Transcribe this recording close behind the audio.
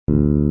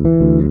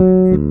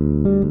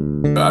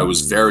I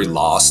was very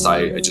lost.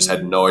 I just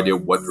had no idea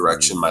what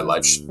direction my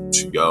life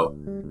should go.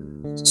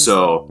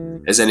 So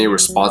as any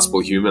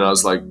responsible human, I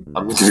was like,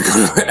 I'm going to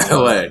go to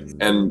LA.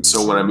 And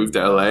so when I moved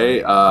to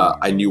LA,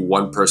 I knew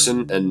one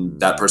person, and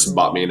that person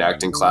bought me an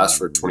acting class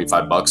for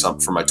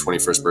 $25 for my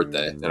 21st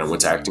birthday. And I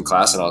went to acting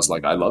class and I was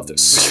like, I love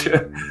this.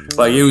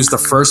 Like, it was the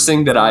first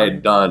thing that I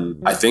had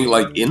done, I think,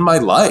 like in my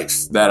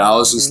life, that I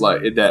was just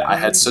like, that I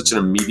had such an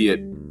immediate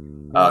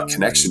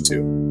connection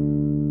to.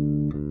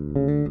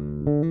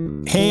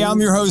 Hey, I'm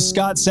your host,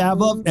 Scott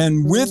Savlov,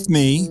 and with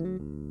me,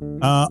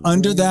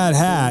 under that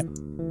hat,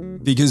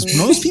 because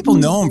most people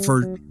know him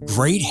for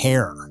great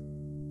hair,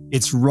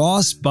 it's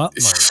Ross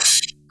Butler.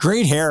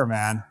 Great hair,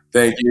 man.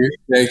 Thank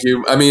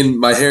you. I mean,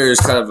 my hair is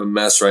kind of a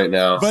mess right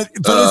now. But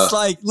it's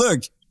like,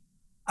 look,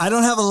 I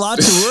don't have a lot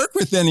to work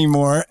with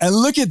anymore, and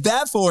look at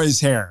that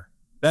boy's hair.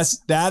 That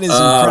is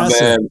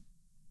impressive. Man.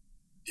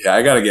 Yeah,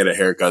 I got to get a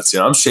haircut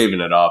soon. I'm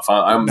shaving it off.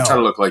 I'm trying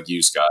to look like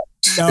you, Scott.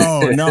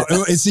 No,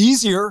 it's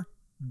easier.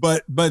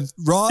 But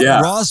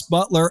Ross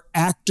Butler,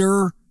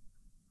 actor,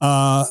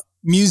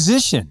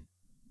 musician.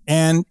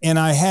 And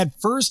I had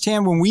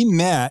firsthand, when we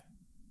met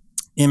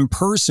in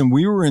person,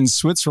 we were in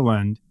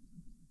Switzerland.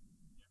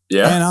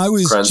 Yeah. And I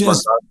was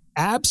just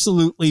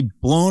absolutely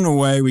blown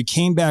away. We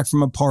came back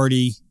from a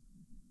party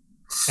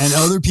and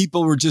other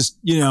people were just,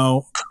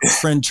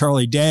 friend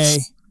Charlie Day,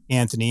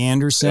 Anthony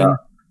Anderson. Yeah.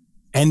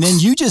 And then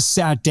you just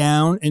sat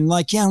down and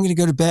like, I'm going to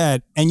go to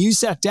bed. And you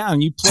sat down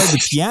and you played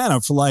the piano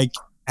for like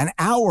an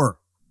hour.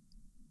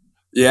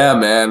 Yeah,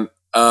 man.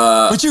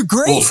 But you're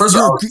great. Well, first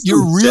of all,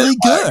 you're really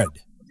good.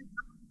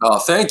 Oh,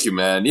 thank you,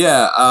 man.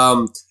 Yeah.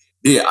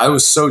 I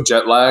was so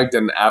jet lagged,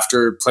 and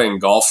after playing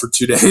golf for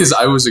 2 days,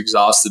 I was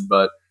exhausted.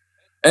 But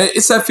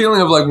it's that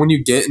feeling of like when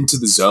you get into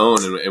the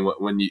zone and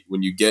when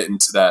you get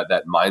into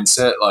that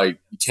mindset, like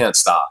you can't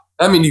stop.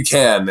 I mean, you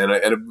can,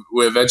 and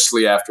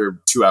eventually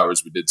after 2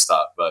 hours, we did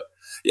stop. But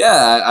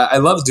yeah, I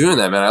love doing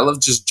that, man. I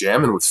love just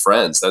jamming with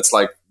friends. That's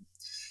like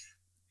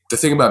the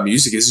thing about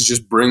music is it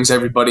just brings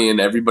everybody in.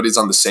 Everybody's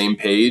on the same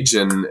page,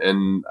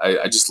 and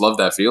I just love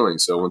that feeling.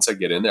 So once I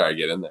get in there, I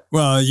get in there.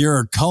 Well, you're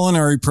a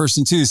culinary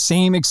person too.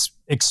 Same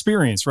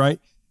experience, right?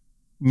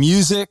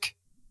 Music,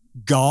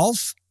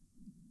 golf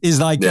is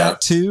like that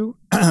too.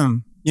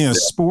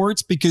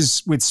 Sports,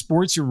 because with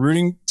sports, you're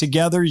rooting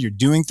together, you're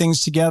doing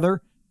things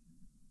together.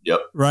 Yep.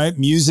 Right.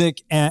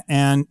 Music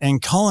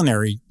and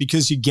culinary,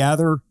 because you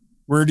gather.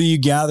 Where do you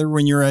gather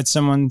when you're at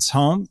someone's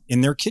home?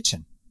 In their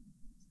kitchen.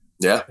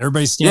 Yeah.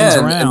 Everybody stands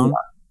around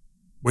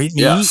waiting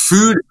to eat.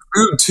 Food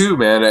too,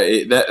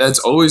 man. That's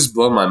always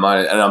blown my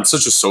mind. And I'm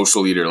such a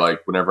social eater.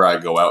 Like whenever I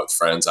go out with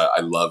friends, I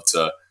love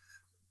to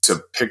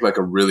pick like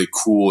a really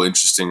cool,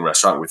 interesting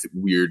restaurant with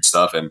weird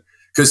stuff. And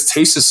because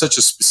taste is such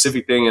a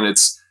specific thing, and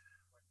it's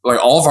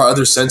like all of our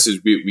other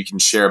senses we can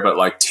share, but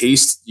like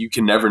taste, you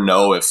can never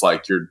know if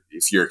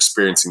you're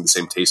experiencing the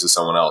same taste as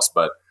someone else.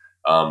 But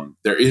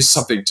there is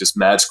something just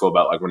magical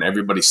about like when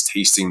everybody's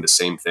tasting the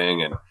same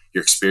thing and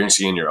you're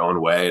experiencing it in your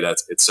own way.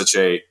 It's such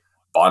a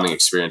bonding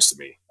experience to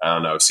me. I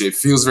don't know. See, it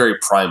feels very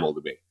primal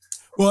to me.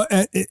 Well,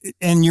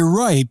 and you're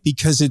right,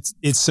 because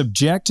it's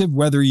subjective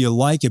whether you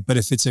like it, but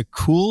if it's a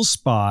cool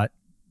spot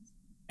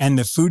and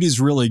the food is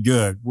really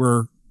good,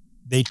 where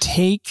they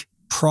take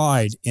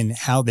pride in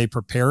how they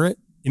prepare it,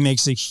 it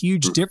makes a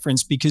huge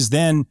difference, because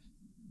then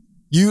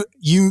you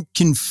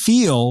can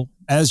feel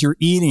as you're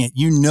eating it,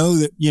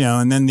 that,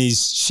 and then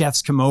these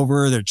chefs come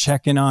over, they're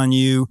checking on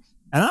you.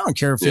 And I don't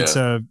care if it's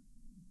a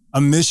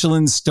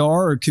Michelin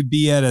star, or it could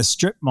be at a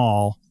strip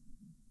mall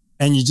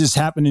and you just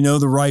happen to know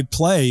the right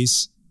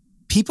place.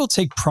 People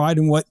take pride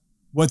in what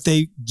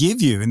they give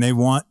you, and they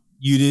want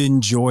you to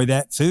enjoy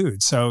that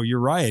food. So you're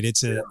right.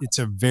 It's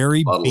a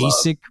very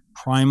basic,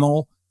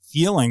 primal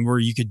feeling where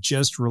you could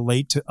just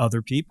relate to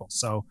other people.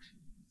 So,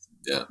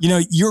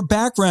 your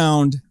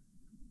background,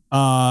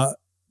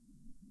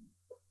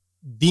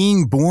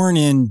 being born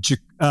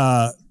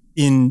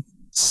in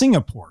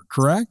Singapore,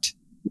 correct?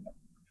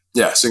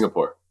 Yeah,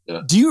 Singapore.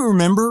 Yeah. Do you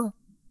remember,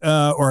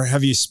 or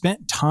have you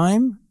spent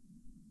time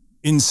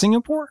in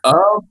Singapore?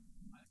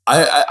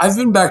 I've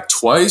been back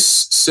twice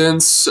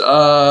since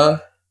my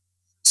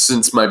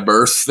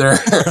birth there.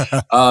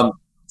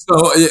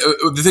 So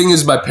the thing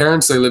is, my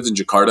parents, they lived in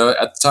Jakarta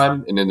at the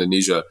time in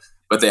Indonesia,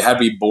 but they had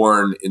me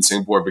born in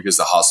Singapore because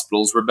the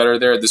hospitals were better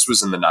there. This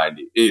was in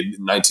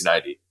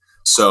 1990.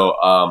 So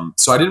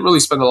I didn't really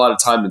spend a lot of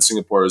time in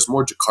Singapore. It was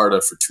more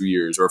Jakarta for 2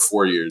 years or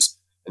 4 years,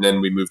 and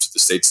then we moved to the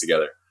States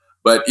together.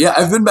 But yeah,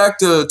 I've been back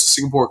to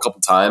Singapore a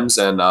couple times,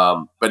 and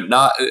but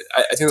not.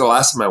 I think the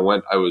last time I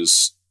went, I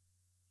was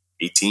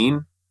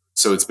 18,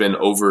 so it's been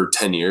over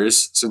 10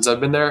 years since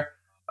I've been there.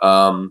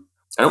 I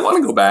don't want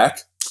to go back.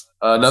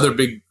 Another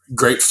big,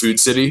 great food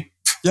city.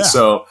 Yeah.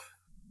 So,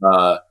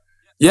 I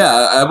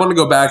want to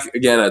go back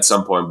again at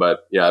some point,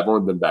 but yeah, I've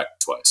only been back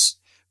twice.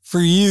 For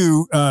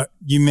you,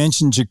 you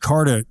mentioned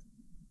Jakarta.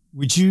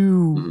 Would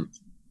you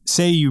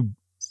say you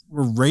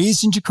were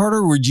raised in Jakarta,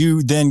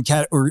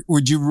 or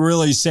would you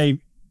really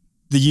say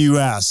the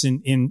U.S.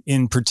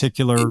 in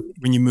particular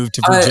when you moved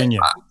to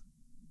Virginia?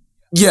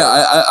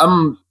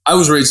 I I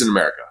was raised in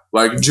America.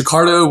 Like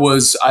Jakarta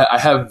was, I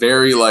have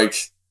very I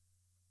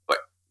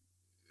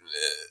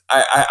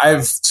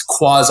have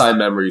quasi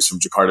memories from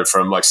Jakarta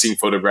from like seeing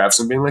photographs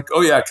and being like, oh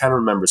yeah, I kind of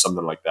remember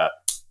something like that.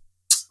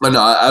 But no,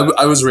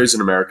 I was raised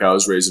in America. I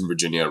was raised in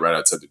Virginia, right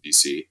outside of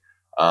DC.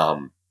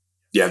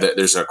 Yeah,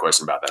 there's no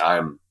question about that.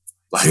 I'm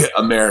like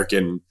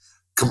American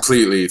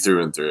completely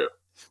through and through.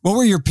 What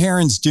were your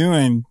parents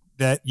doing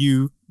that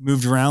you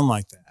moved around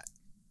like that?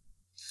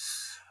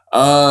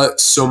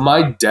 So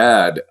my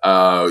dad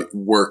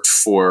worked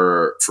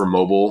for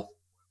Mobil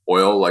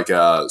Oil. Like,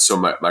 so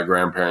my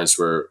grandparents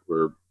were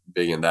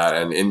big in that,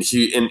 and in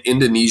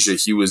Indonesia,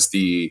 he was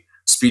the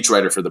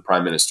speechwriter for the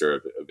Prime Minister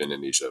of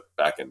Indonesia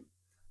back in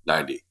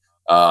 '90.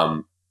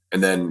 And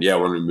then yeah,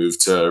 when we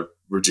moved to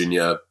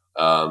Virginia,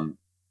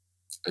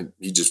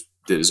 he just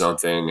did his own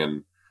thing,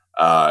 and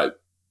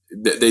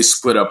they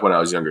split up when I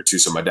was younger too.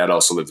 So my dad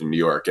also lived in New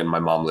York, and my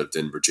mom lived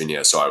in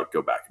Virginia. So I would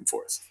go back and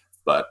forth.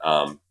 But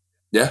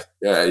yeah,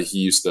 he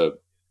used to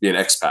be an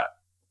expat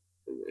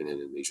in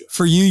Indonesia.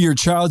 For you, your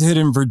childhood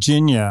in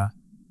Virginia,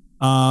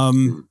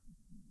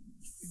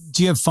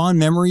 do you have fond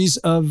memories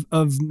of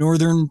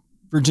Northern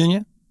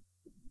Virginia?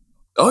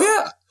 Oh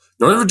yeah,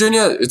 Northern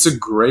Virginia. It's a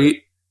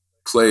great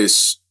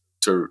place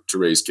to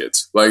raise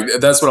kids. Like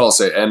that's what I'll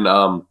say. And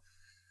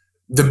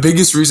the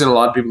biggest reason a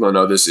lot of people don't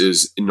know this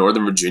is in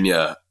Northern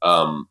Virginia,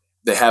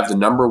 they have the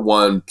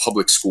 #1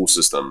 public school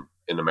system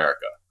in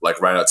America, like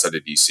right outside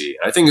of DC.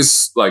 And I think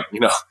it's like, you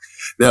know,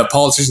 the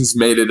politicians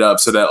made it up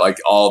so that like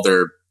all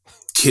their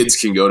kids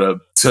can go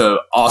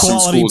to awesome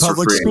quality schools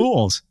public for free.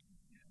 Schools.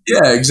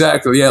 Yeah,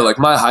 exactly. Yeah, like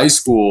my high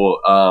school,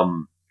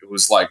 it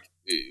was like,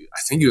 I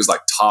think it was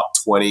like top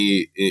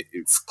 20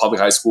 public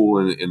high school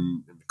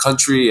in the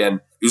country, and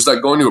it was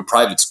like going to a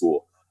private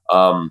school.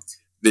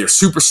 They're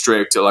super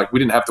strict. Like we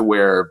didn't have to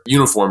wear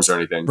uniforms or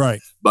anything, right?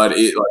 But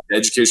the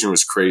education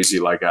was crazy.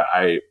 Like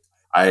I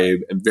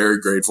am very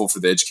grateful for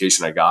the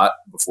education I got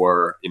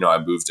before, you know,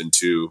 I moved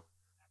into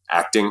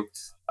acting.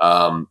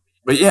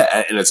 But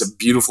yeah, and it's a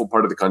beautiful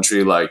part of the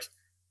country. Like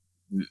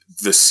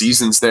the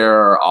seasons there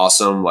are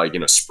awesome. Like, you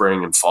know,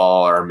 spring and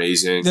fall are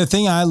amazing. The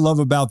thing I love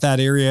about that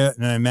area,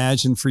 and I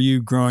imagine for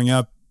you growing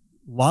up,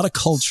 a lot of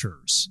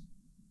cultures,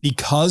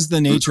 because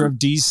the nature of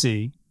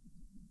DC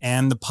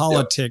and the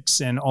politics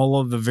and all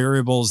of the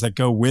variables that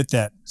go with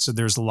that. So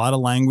there's a lot of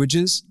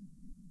languages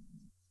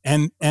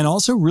and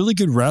also really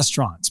good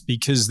restaurants,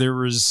 because there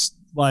was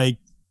like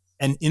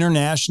an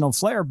international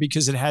flair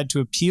because it had to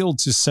appeal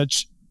to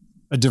such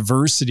a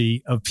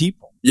diversity of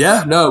people.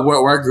 Yeah, no,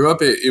 where I grew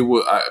up,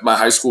 my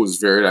high school was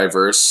very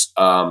diverse.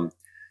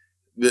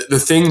 The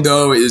thing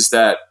though is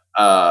that,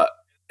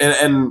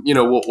 and you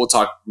know, we'll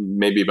talk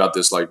maybe about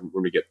this like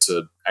when we get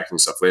to acting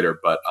stuff later,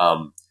 but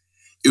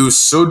it was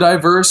so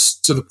diverse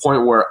to the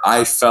point where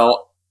I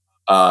felt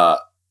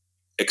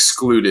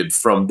excluded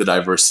from the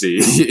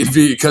diversity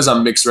because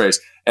I'm mixed race,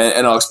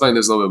 and I'll explain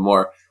this a little bit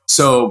more.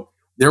 So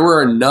there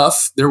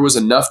was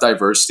enough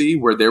diversity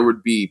where there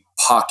would be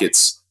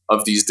pockets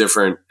of these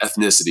different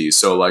ethnicities.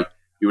 So like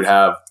you would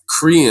have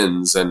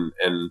Koreans and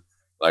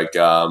like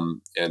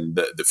and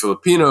the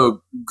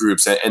Filipino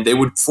groups, and they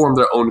would form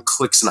their own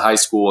cliques in high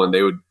school, and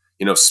they would,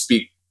 you know,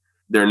 speak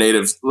their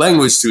native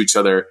language to each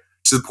other,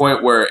 to the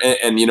point where,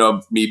 and you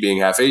know, me being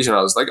half Asian,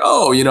 I was like,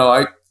 oh, you know,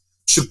 I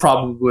should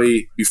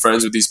probably be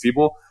friends with these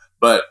people.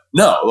 But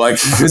no, like,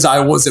 because I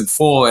wasn't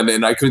full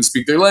and I couldn't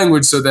speak their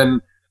language. So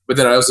then, but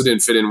then I also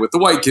didn't fit in with the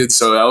white kids.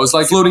 So I was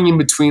like floating in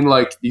between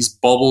like these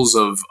bubbles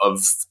of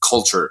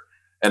culture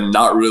and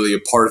not really a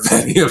part of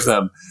any of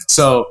them.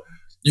 So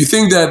you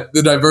think that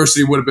the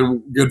diversity would have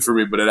been good for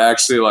me, but it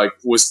actually like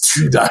was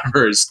too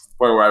diverse to the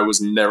point where I was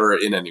never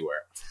in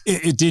anywhere.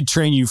 It did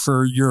train you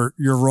for your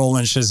role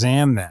in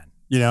Shazam then,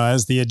 you know,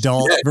 as the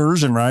adult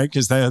version, right?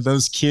 Because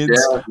those kids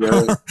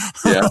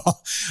are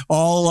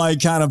all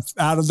like kind of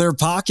out of their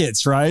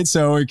pockets, right?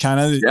 So it kind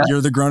of, you're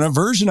the grown-up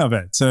version of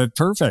it. So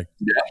perfect.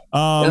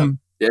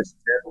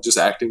 Just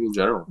acting in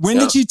general. When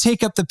did you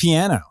take up the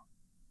piano?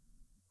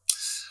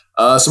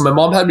 So my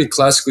mom had me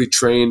classically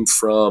trained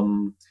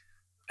from,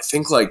 I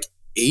think like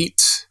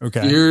 8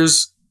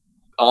 years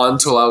on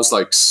till I was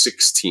like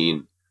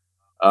 16.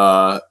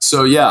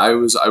 So yeah, I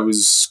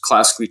was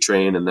classically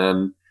trained, and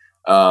then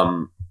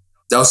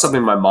that was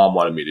something my mom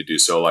wanted me to do.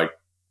 So like,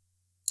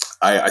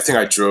 I think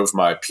I drove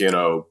my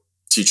piano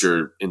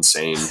teacher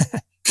insane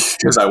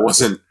because I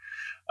wasn't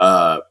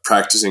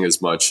practicing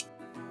as much.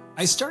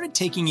 I started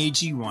taking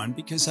AG1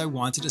 because I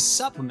wanted a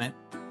supplement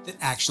that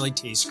actually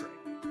tastes great.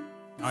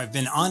 Now, I've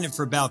been on it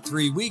for about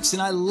 3 weeks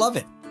and I love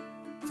it.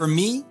 For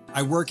me,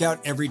 I work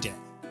out every day.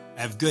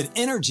 I have good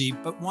energy,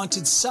 but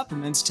wanted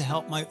supplements to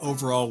help my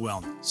overall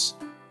wellness.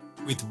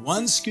 With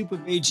 1 scoop of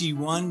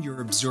AG1,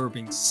 you're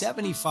absorbing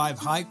 75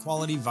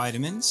 high-quality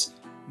vitamins,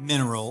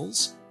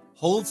 minerals,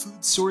 whole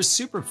food source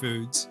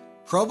superfoods,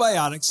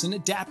 probiotics, and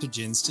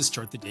adaptogens to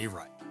start the day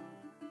right.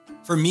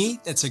 For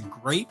me, that's a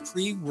great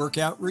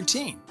pre-workout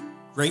routine,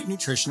 great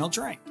nutritional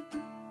drink.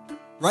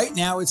 Right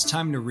now, it's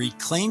time to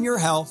reclaim your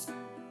health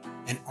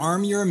and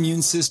arm your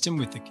immune system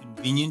with the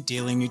convenient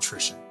daily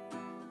nutrition.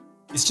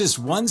 It's just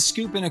 1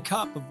 scoop in a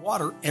cup of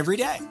water every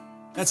day.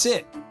 That's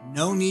it.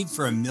 No need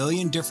for a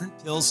million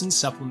different pills and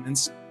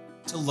supplements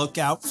to look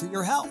out for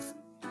your health.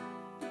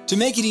 To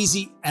make it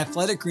easy,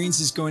 Athletic Greens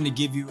is going to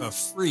give you a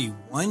free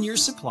 1-year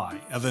supply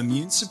of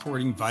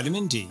immune-supporting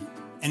vitamin D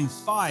and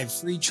 5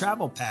 free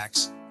travel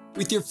packs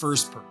with your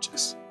first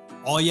purchase.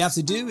 All you have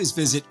to do is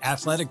visit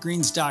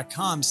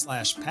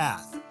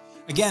athleticgreens.com/path.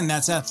 Again,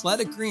 that's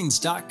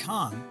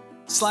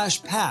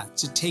athleticgreens.com/path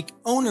to take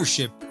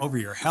ownership over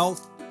your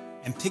health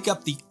and pick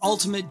up the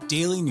ultimate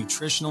daily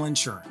nutritional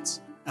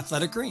insurance.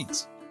 Athletic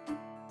Greens.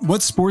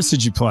 What sports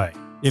did you play,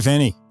 if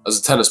any? I was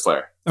a tennis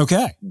player.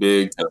 Okay.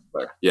 Big tennis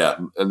player. Yeah.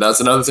 And that's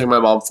another thing my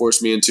mom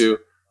forced me into.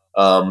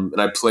 And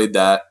I played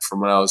that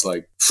from when I was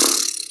like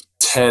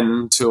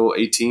 10 till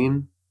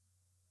 18.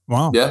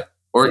 Wow. Yeah.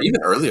 Or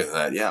even earlier than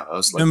that. Yeah. I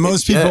was like, and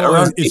most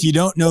people, if you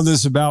don't know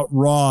this about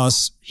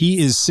Ross, he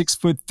is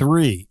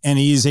 6'3" and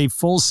he is a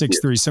full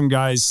 6'3". Some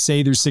guys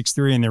say they're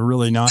 6'3" and they're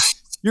really not.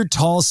 You're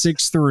tall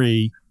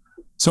 6'3".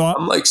 So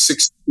I'm like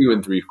 6'2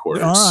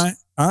 3/4. All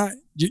right.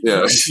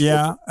 Yeah.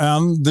 Yeah.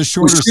 The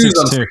shorter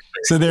 6'2".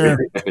 So there,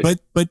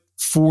 but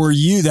for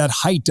you, that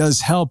height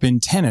does help in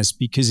tennis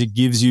because it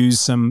gives you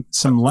some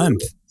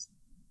length.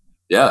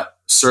 Yeah.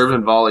 Serve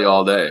and volley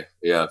all day.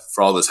 Yeah.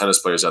 For all the tennis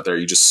players out there,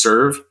 you just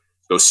serve,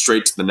 go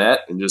straight to the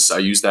net, and I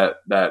use that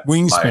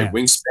wingspan. My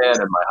wingspan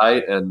and my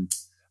height. And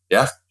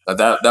yeah,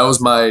 that was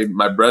my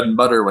bread and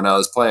butter when I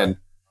was playing.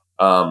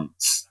 And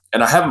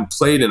I haven't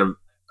played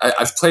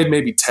I've played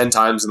maybe 10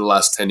 times in the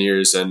last 10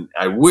 years, and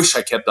I wish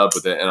I kept up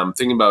with it. And I'm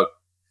thinking about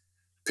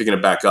picking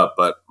it back up,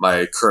 but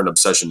my current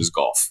obsession is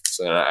golf.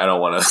 So I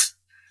don't want to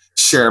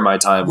share my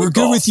time with golf.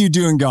 We're good with you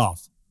doing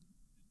golf.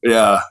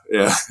 Yeah.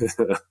 Yeah.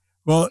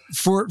 Well,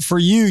 for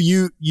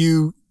you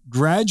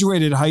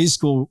graduated high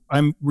school.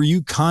 Were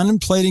you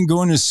contemplating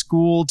going to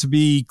school to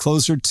be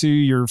closer to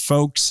your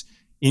folks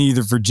in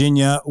either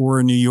Virginia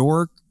or New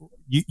York?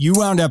 You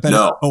wound up at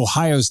the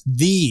Ohio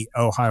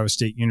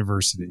State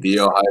University. The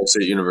Ohio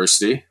State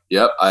University.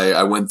 Yep.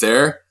 I went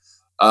there,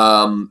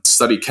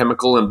 studied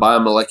chemical and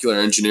biomolecular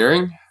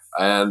engineering.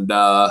 And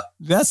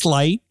that's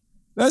light.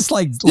 That's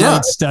like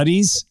light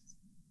studies.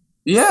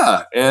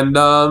 Yeah. And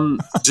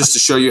just to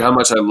show you how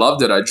much I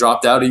loved it, I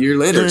dropped out a year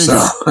later. So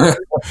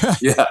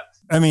yeah.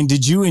 I mean,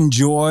 did you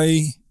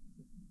enjoy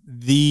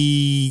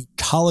the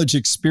college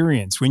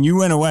experience when you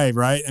went away,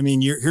 right? I mean,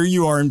 here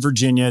you are in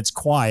Virginia. It's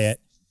quiet.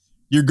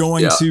 You're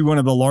going to one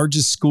of the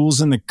largest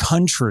schools in the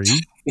country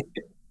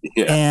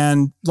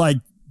and like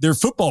their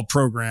football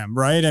program,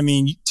 right? I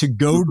mean, to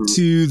go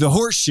to the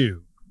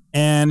Horseshoe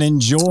and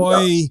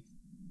enjoy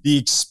the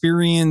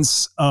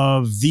experience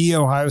of the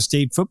Ohio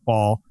State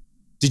football.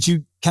 Did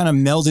you kind of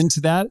meld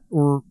into that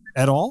or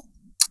at all?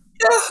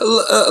 Yeah,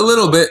 a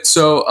little bit.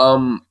 So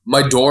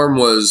my dorm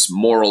was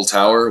Morrill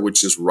Tower,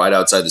 which is right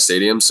outside the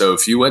stadium. So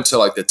if you went to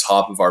like the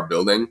top of our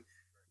building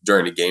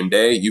during a game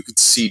day, you could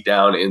see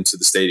down into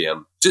the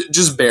stadium,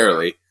 just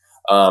barely.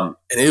 And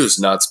it was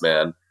nuts,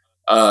 man.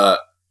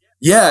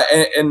 Yeah.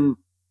 And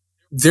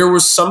there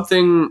was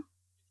something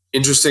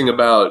interesting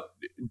about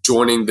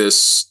joining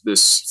this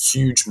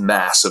huge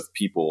mass of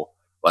people,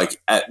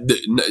 like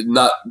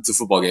not the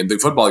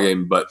football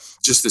game, but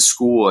just the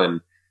school, and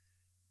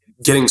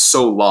getting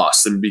so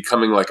lost and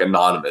becoming like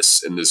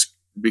anonymous in this,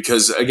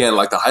 because again,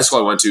 like the high school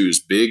I went to was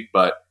big,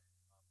 but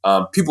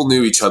people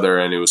knew each other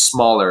and it was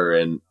smaller,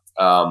 and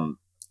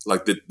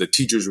like the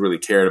teachers really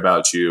cared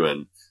about you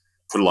and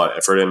put a lot of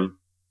effort in.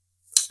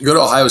 You go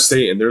to Ohio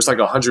State and there's like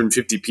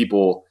 150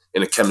 people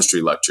in a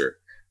chemistry lecture,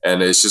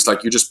 and it's just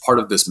like, you're just part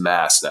of this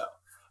mass now.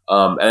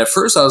 And at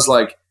first I was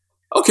like,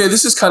 okay,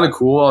 this is kind of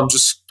cool. I'm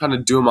just kind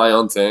of doing my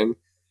own thing.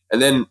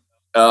 And then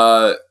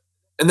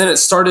it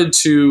started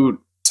to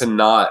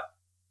not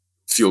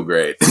feel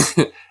great.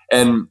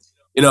 And,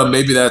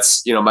 maybe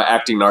that's, my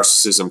acting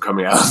narcissism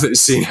coming out,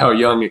 seeing how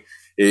young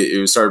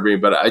it started being,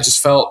 but I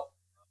just felt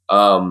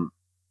kind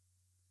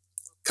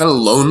of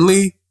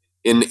lonely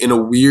in a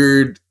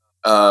weird,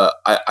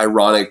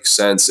 ironic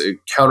sense,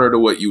 counter to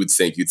what you would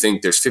think. You'd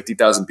think there's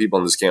 50,000 people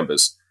on this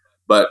campus,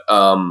 but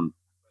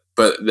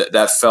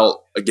that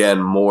felt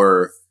again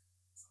more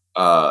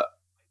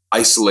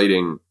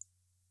isolating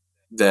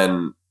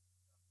than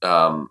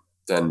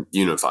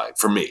unifying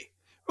for me.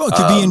 Well, it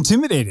could be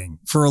intimidating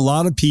for a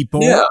lot of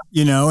people. Yeah.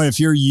 If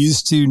you're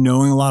used to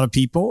knowing a lot of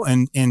people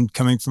and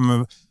coming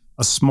from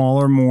a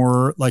smaller,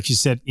 more, like you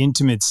said,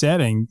 intimate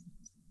setting,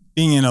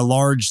 being in a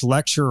large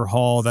lecture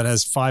hall that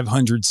has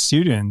 500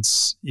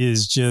 students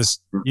is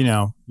just,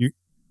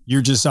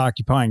 you're just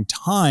occupying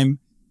time,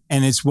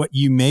 and it's what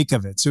you make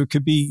of it. So it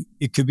could be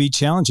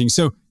challenging.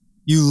 So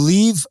you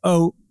leave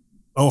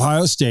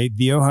Ohio State,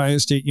 the Ohio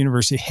State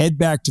University, head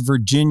back to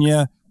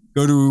Virginia,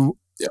 go to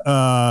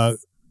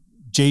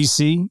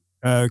JC,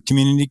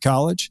 community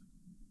college.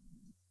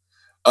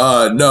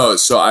 No.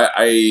 So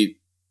I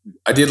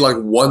did like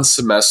one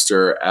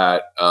semester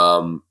at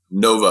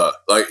Nova,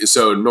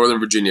 so Northern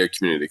Virginia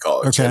Community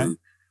College. Okay. And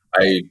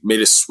I made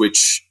a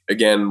switch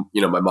again.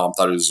 My mom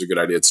thought it was a good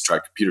idea to try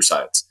computer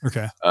science.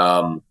 Okay.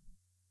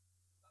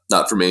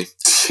 Not for me.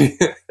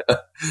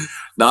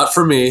 Not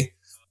for me.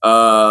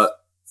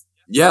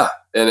 Yeah.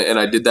 And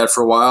I did that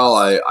for a while.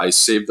 I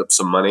saved up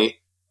some money.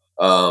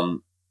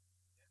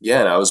 Yeah.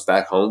 And I was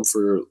back home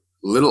for a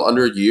little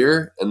under a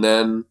year. And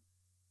then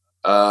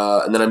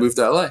I moved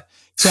to LA.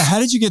 So how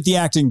did you get the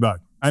acting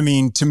bug? I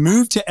mean, to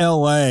move to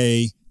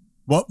LA,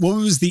 what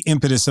was the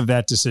impetus of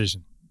that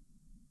decision?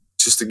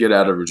 Just to get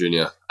out of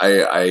Virginia.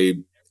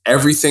 I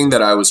everything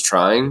that I was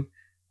trying,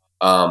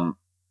 I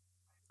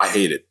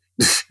hated.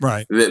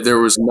 Right. There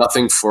was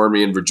nothing for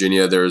me in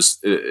Virginia.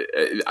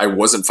 I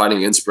wasn't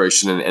finding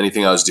inspiration in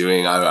anything I was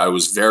doing. I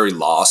was very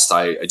lost.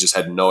 I just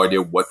had no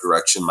idea what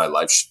direction my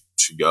life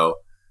should go.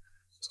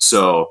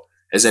 So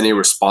as any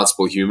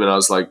responsible human, I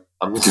was like,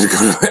 I'm going to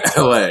go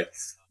to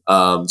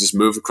LA, just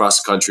move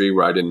across the country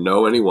where I didn't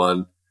know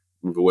anyone,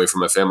 move away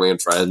from my family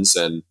and friends.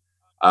 And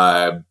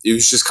it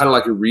was just kind of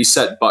like a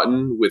reset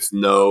button with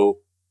no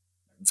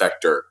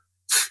vector.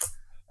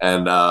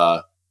 And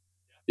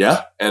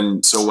yeah.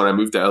 And so when I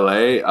moved to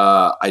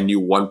LA, I knew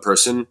one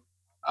person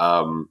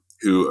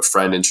who a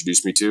friend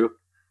introduced me to.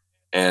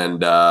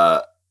 And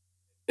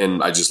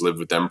I just lived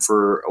with them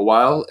for a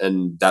while.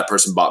 And that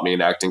person bought me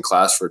an acting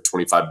class for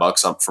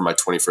 $25 for my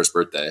 21st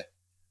birthday.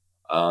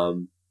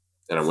 And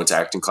I went to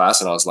acting class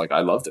and I was like,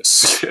 I love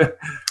this.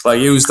 Like,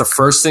 it was the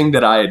first thing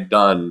that I had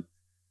done,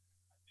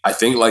 I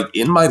think, like,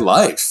 in my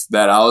life,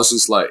 that I was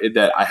just like,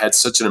 that I had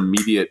such an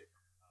immediate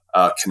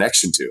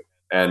connection to.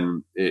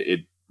 And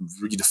it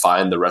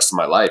redefined the rest of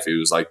my life. It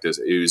was like this,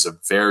 it was a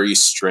very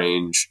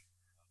strange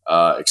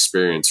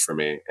experience for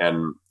me.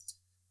 And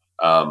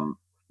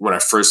when I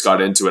first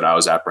got into it, I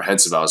was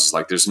apprehensive. I was just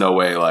like, there's no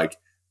way like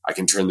I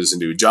can turn this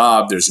into a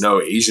job. There's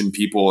no Asian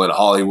people in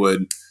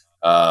Hollywood.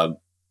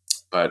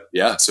 But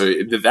yeah, so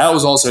that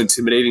was also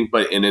intimidating,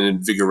 but in an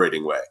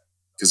invigorating way.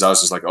 Because I was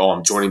just like, oh,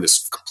 I'm joining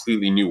this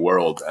completely new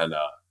world. And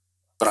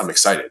but I'm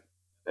excited.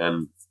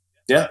 And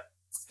yeah,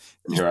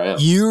 and here I am.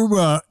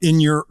 You,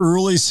 in your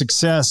early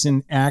success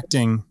in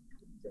acting,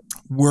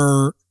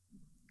 were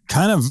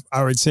kind of,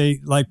 I would say,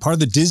 like part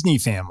of the Disney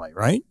family,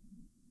 right?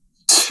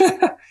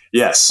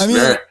 Yes. I mean,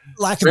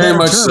 lack of better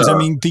terms. So. I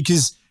mean,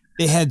 because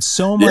they had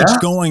so much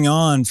going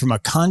on from a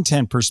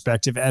content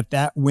perspective at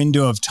that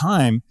window of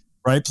time,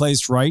 right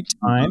place, right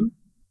time.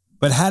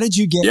 But how did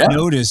you get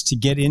noticed to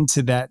get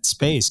into that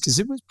space? Because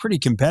it was pretty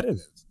competitive.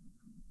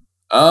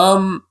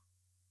 I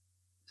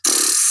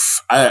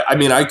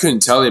mean, I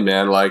couldn't tell you,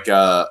 man. Like,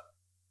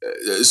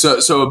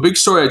 so a big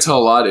story I tell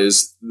a lot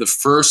is the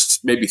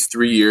first maybe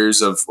 3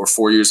 years or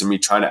 4 years of me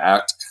trying to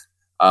act.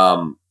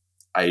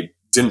 I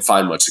didn't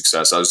find much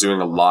success. I was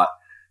doing a lot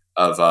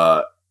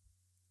of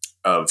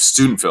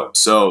student films.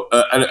 So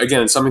and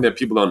again, it's something that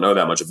people don't know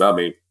that much about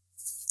me.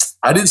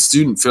 I did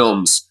student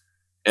films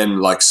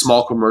and like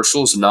small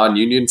commercials,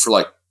 non-union, for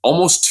like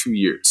almost 2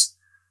 years.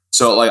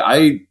 So like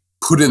I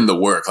put in the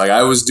work. Like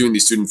I was doing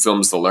these student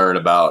films to learn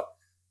about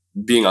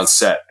being on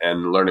set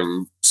and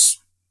learning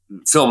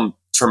film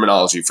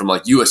terminology from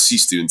like USC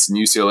students and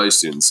UCLA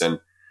students, and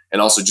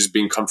also just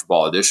being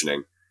comfortable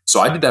auditioning. So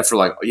I did that for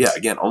like,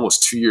 again,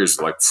 almost 2 years,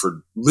 like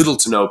for little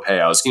to no pay.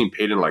 I was getting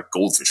paid in like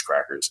goldfish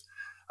crackers.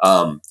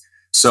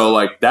 So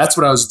like, that's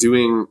what I was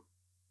doing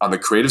on the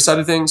creative side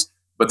of things.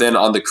 But then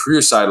on the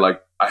career side,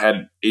 like I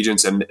had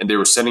agents and they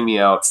were sending me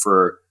out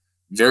for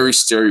very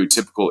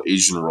stereotypical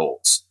Asian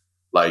roles,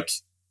 like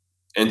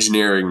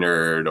engineering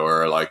nerd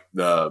or like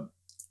the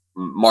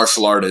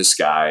martial artist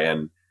guy.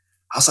 And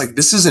I was like,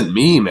 this isn't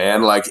me,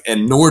 man. Like,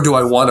 and nor do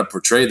I want to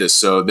portray this.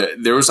 So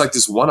there was like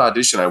this one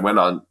audition I went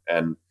on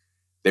and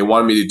they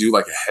wanted me to do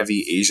like a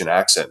heavy Asian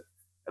accent.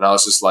 And I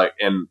was just like,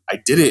 and I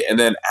did it. And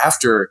then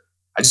after,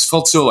 I just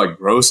felt so like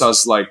gross. I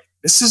was like,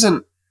 this is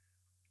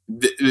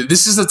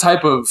the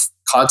type of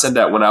content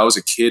that when I was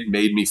a kid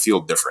made me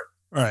feel different.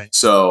 Right.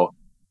 So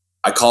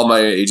I called my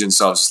agents.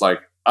 I was just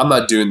like, I'm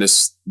not doing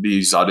these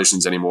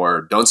auditions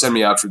anymore. Don't send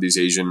me out for these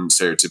Asian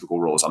stereotypical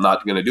roles. I'm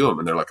not going to do them.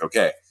 And they're like,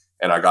 okay.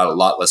 And I got a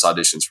lot less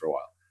auditions for a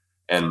while.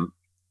 And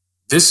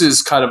this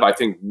is kind of, I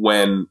think,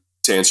 when,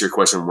 to answer your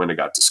question, when it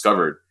got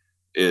discovered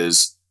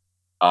is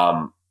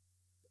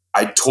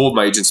I told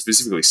my agent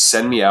specifically,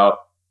 send me out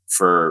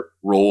for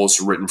roles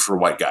written for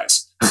white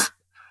guys.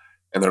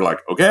 And they're like,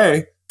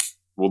 okay,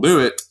 we'll do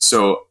it.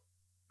 So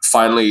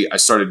finally I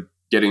started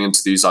getting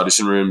into these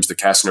audition rooms. The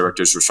casting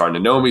directors were starting to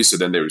know me. So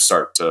then they would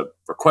start to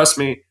request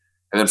me.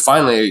 And then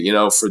finally, you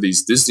know, for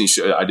these Disney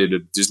shows, I did a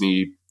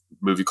Disney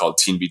movie called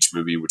Teen Beach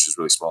Movie, which is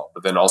really small,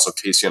 but then also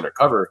Casey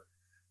Undercover.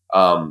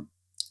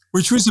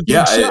 Which was a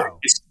big show.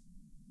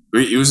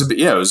 It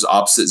was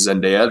opposite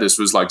Zendaya. This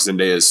was like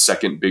Zendaya's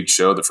second big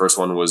show. The first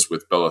one was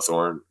with Bella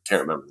Thorne.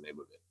 Can't remember the name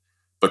of it.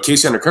 But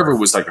Casey Undercover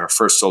was like her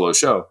first solo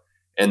show.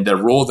 And the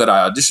role that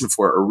I auditioned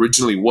for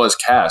originally was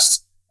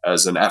cast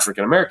as an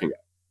African-American guy.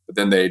 But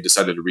then they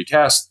decided to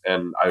recast,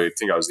 and I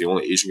think I was the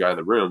only Asian guy in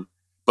the room.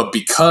 But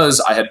because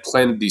I had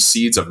planted these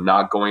seeds of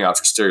not going out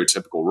for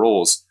stereotypical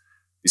roles,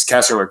 these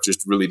casting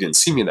directors really didn't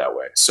see me that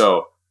way.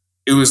 So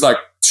it was like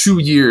 2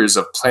 years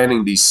of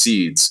planting these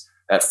seeds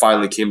that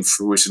finally came to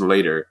fruition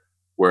later,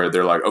 where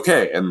they're like,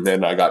 okay. And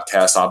then I got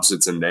cast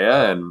opposite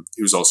Zendaya, and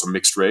he was also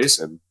mixed race.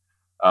 And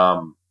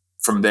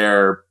from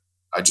there,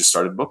 I just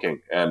started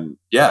booking. And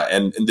yeah,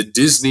 and the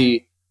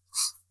Disney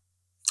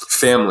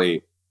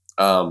family,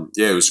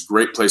 it was a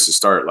great place to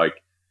start.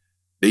 Like,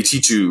 they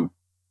teach you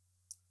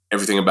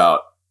everything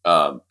about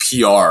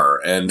PR,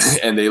 and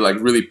they like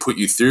really put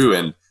you through,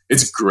 and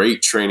it's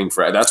great training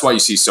for. That's why you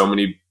see so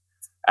many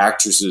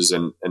actresses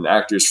and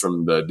actors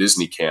from the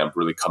Disney camp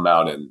really come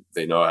out, and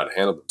they know how to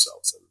handle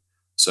themselves. And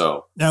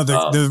so now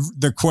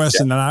the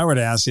question that I would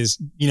ask is,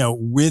 you know,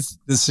 with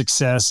the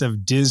success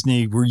of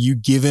Disney, were you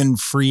given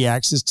free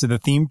access to the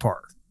theme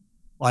park?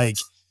 Like,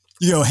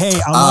 you know, hey,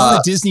 I'm on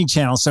the Disney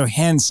Channel, so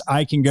hence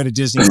I can go to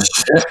Disney.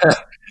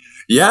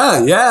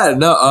 Yeah.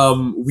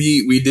 No,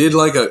 we did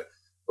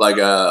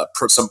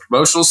some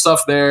promotional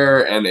stuff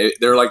there, and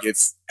they're like,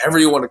 if ever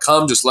you want to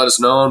come, just let us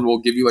know, and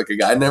we'll give you like a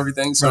guide and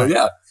everything. So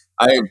yeah,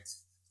 I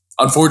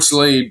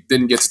unfortunately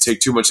didn't get to take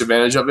too much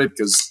advantage of it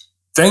because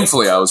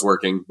thankfully I was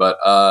working. But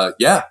I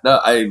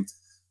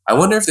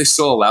wonder if they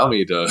still allow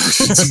me to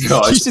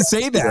go. You should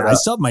say that. I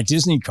still have my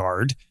Disney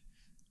card.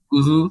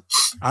 Mm-hmm.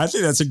 I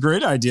think that's a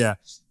great idea.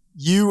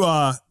 You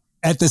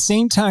at the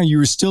same time, you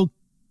were still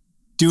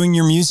doing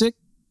your music,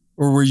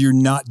 or were you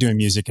not doing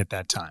music at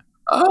that time?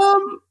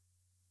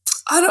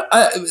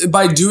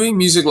 By doing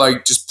music,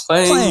 like just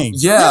playing.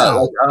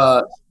 Yeah.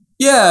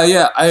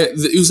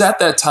 It was at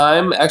that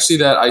time actually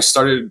that I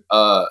started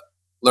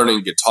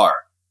learning guitar.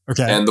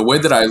 Okay. And the way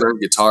that I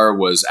learned guitar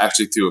was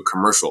actually through a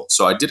commercial.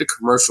 So I did a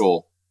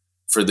commercial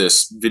for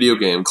this video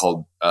game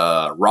called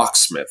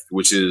Rocksmith,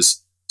 which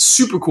is a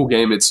super cool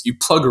game. It's you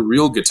plug a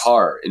real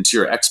guitar into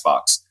your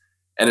Xbox,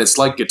 and it's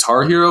like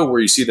Guitar Hero where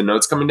you see the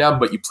notes coming down,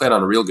 but you play it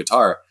on a real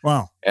guitar.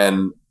 Wow.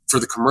 And for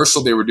the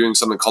commercial, they were doing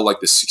something called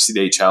like the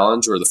 60-day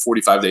challenge or the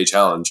 45-day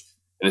challenge.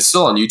 And it's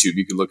still on YouTube.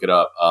 You can look it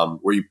up,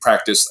 where you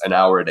practice an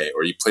hour a day,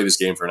 or you play this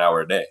game for an hour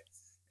a day.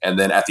 And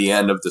then at the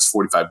end of this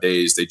 45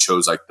 days, they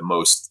chose like the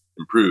most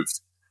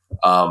improved.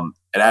 And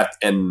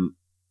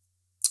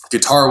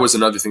guitar was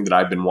another thing that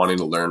I've been wanting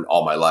to learn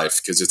all my life,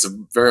 because it's a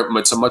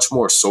much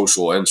more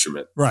social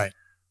instrument. Right.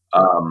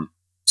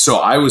 So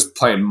I was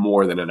playing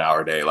more than an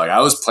hour a day. Like,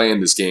 I was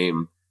playing this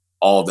game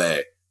all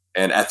day.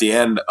 And at the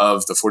end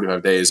of the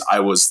 45 days, I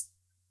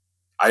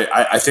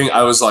think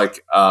I was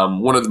like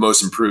one of the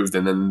most improved.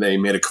 And then they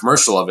made a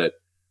commercial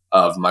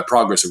of my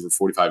progress over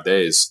 45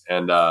 days.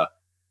 And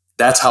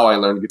that's how I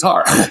learned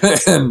guitar.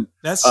 And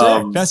that's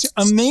sick. That's an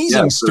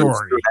amazing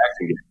story.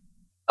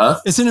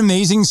 It's an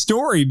amazing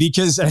story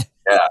because,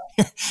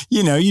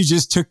 you know, you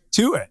just took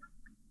to it.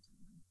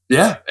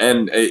 Yeah.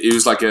 And it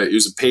was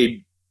a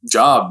paid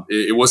job.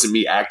 It wasn't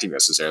me acting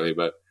necessarily,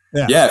 but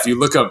yeah, if you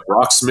look up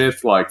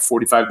Rocksmith, like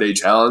 45-day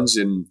challenge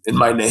in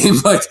my name,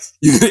 like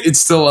it's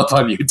still up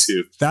on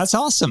YouTube. That's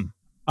awesome.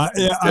 I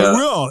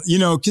will, you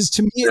know, because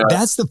to me,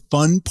 that's the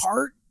fun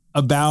part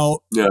about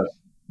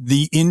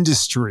the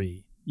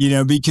industry, you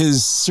know,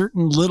 because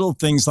certain little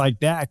things like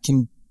that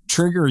can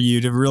trigger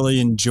you to really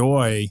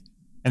enjoy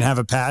and have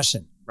a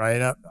passion,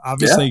 right?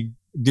 Obviously,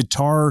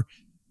 guitar,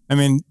 I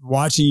mean,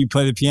 watching you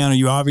play the piano,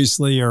 you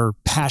obviously are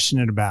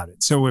passionate about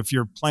it. So if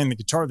you're playing the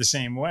guitar the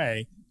same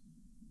way,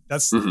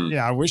 that's,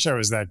 I wish I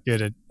was that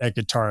good at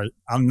guitar.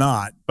 I'm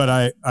not,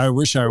 but I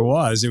wish I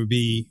was. It would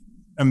be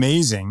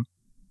amazing.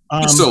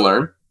 You still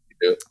learn.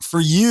 For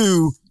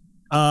you,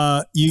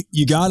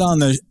 you got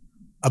on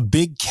a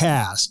big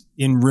cast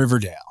in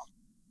Riverdale.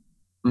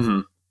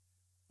 Mm-hmm.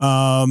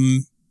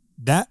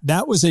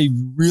 That was a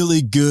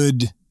really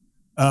good,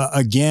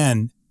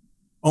 again,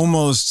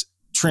 almost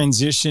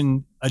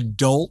transition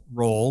adult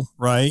role,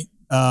 right?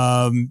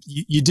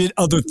 You did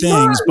other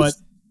things, but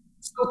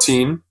still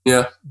teen,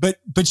 yeah. But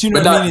you know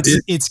what I mean?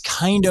 It's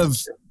kind of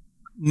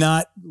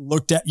not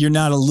looked at. You're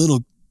not a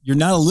little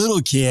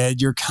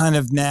kid. You're kind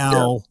of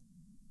now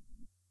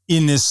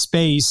in this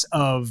space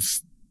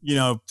of, you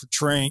know,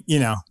 portraying, you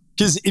know,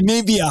 because it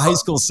may be a high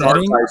school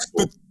setting,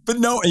 but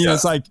no, you know,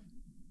 it's like,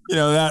 you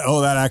know,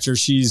 that actor,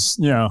 she's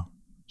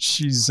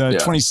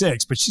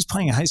 26, but she's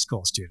playing a high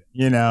school student,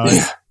 you know.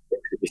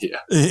 Yeah.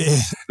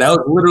 That was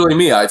literally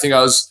me. I think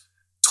I was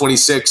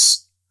 26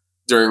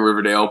 during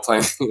Riverdale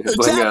playing.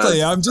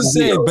 Exactly. I'm just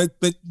saying,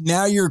 but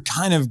now you're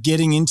kind of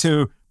getting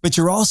into, but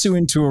you're also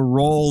into a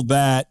role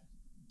that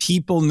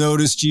people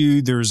noticed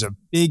you. There's a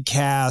big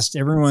cast.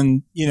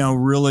 Everyone, you know,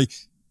 really.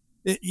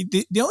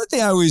 The only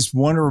thing I always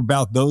wonder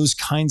about those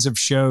kinds of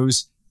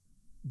shows,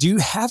 do you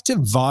have to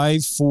vie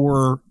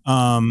for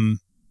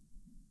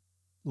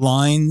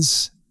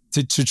lines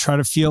to try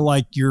to feel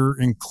like you're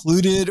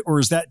included, or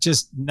is that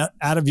just not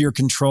out of your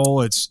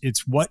control?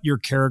 It's what your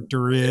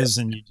character is,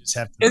 and you just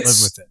have to live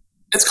with it.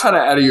 It's kind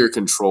of out of your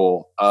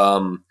control.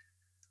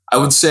 I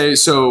would say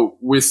so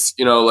with,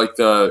 you know, like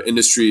the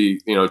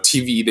industry, you know,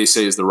 TV, they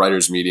say is the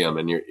writer's medium,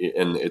 and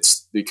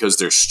it's because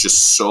there's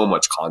just so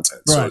much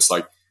content. Right. So it's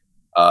like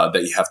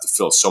that you have to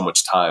fill so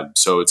much time.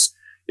 So it's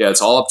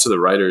all up to the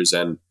writers.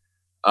 And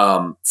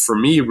for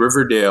me,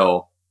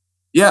 Riverdale,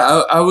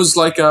 I was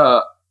like,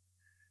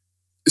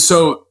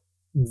 so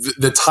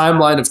the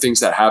timeline of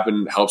things that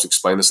happened helps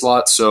explain this a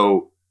lot.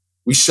 So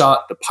we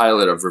shot the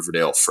pilot of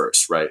Riverdale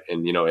first, right?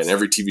 And, you know, in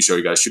every TV show,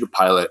 you got to shoot a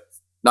pilot.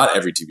 Not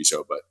every TV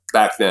show, but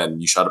back then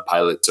you shot a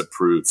pilot to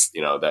prove,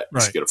 you know, that you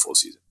should get a full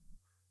season.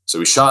 So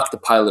we shot the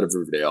pilot of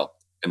Riverdale,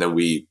 and then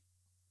we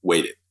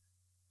waited.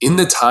 In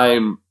the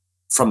time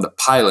from the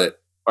pilot,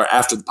 or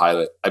after the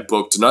pilot, I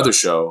booked another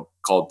show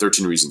called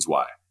 13 Reasons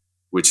Why,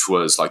 which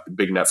was like the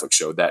big Netflix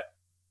show that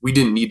we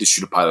didn't need to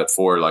shoot a pilot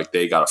for. Like,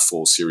 they got a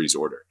full series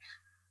order.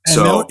 And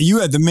so you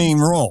had the main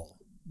role.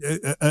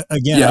 Again,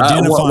 yeah,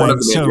 identifying.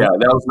 Yeah,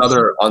 that was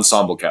another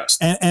ensemble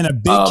cast. And a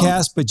big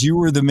cast, but you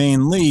were the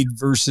main lead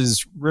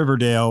versus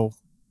Riverdale,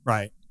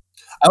 right?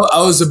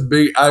 I was a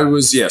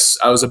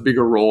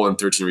bigger role in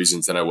 13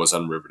 Reasons than I was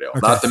on Riverdale. Okay.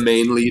 Not the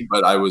main lead,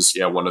 but I was,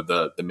 one of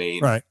the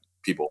main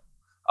people.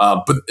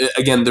 But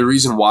again, the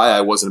reason why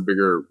I wasn't a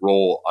bigger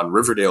role on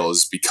Riverdale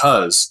is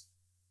because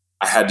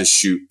I had to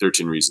shoot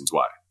 13 Reasons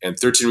Why. And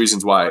 13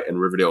 Reasons Why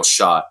and Riverdale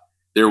shot,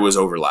 there was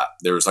overlap.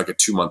 There was like a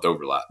 2-month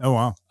overlap. Oh,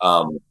 wow.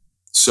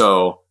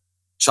 So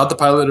shot the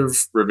pilot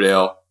of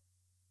Riverdale,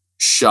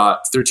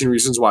 shot 13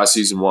 Reasons Why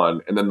season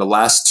 1. And then the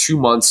last 2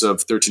 months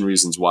of 13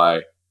 Reasons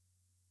Why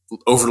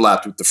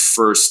overlapped with the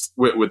first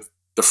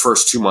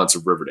 2 months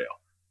of Riverdale.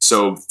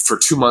 So for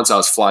 2 months, I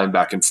was flying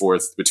back and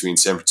forth between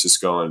San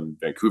Francisco and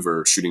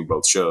Vancouver, shooting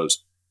both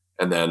shows.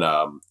 And then,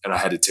 and I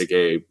had to take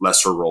a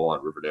lesser role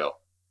on Riverdale.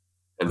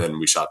 And then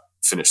we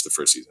finished the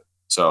first season.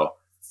 So,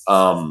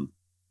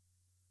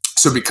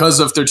 so because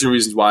of 13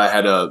 Reasons Why, I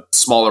had a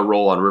smaller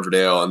role on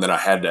Riverdale, and then I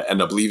had to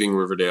end up leaving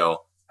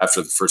Riverdale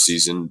after the first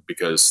season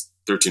because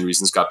 13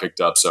 Reasons got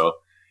picked up. So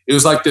it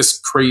was like this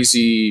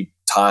crazy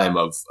time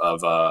of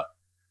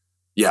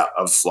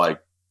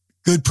like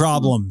good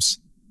problems.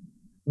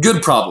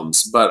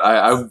 But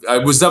I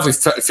was definitely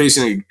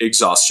facing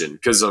exhaustion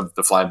because of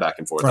the flying back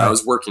and forth. Right. I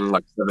was working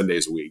like 7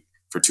 days a week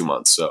for 2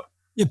 months. So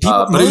yeah,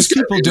 most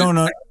people don't,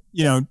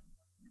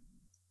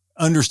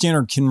 understand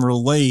or can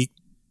relate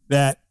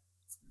that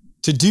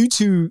to do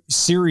 2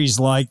 series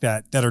like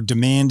that are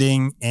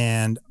demanding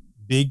and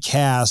big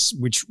casts,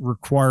 which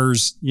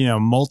requires,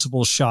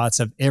 multiple shots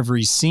of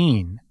every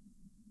scene,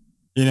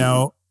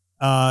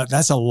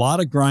 that's a lot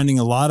of grinding,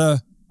 a lot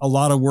of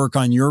work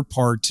on your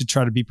part to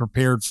try to be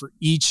prepared for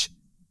each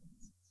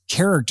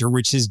character,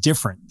 which is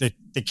different. The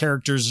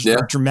characters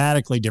are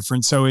dramatically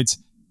different. So it's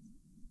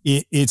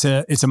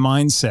a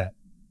mindset.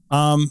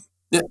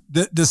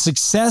 The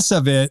success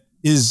of it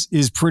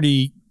is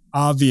pretty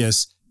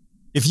obvious.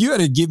 If you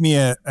had to give me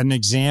an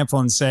example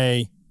and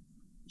say,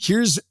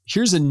 here's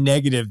a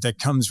negative that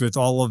comes with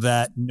all of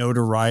that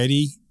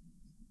notoriety,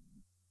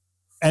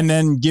 and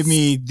then give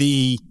me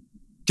the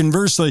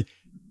conversely,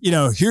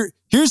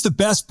 here's the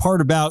best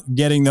part about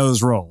getting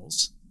those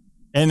roles,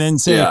 and then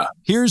say,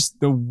 here's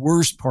the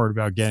worst part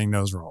about getting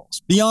those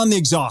roles beyond the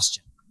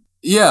exhaustion.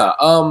 Yeah.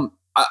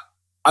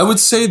 I would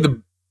say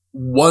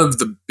one of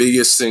the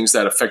biggest things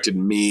that affected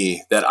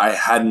me that I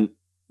hadn't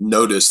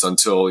noticed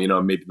until,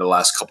 maybe the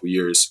last couple of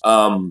years,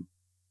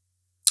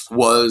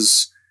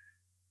 was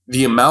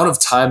the amount of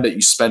time that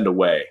you spend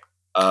away,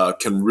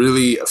 can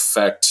really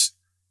affect,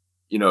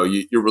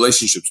 your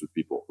relationships with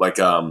people. Like,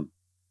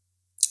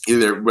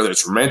 either whether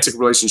it's romantic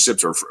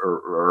relationships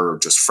or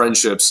just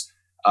friendships,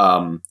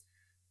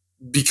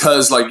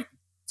 because like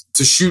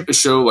to shoot a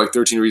show like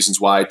 13 Reasons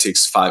Why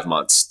takes 5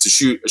 months. To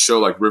shoot a show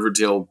like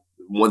Riverdale,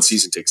 1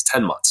 season takes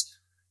 10 months.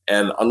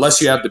 And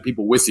unless you have the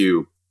people with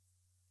you,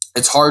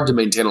 it's hard to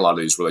maintain a lot of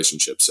these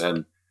relationships.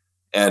 And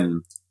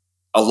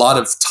a lot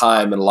of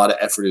time and a lot of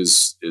effort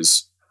is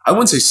I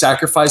wouldn't say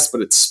sacrificed,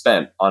 but it's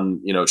spent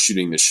on,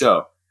 shooting the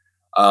show.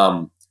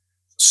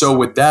 So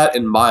with that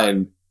in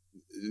mind,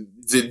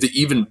 the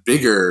even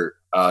bigger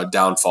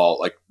downfall,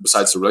 like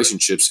besides the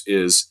relationships,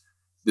 is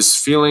this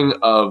feeling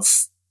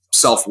of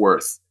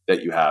self-worth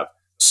that you have.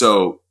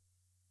 So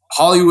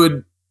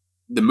Hollywood,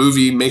 the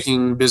movie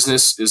making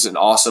business, is an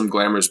awesome,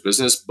 glamorous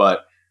business,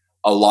 but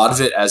a lot of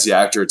it as the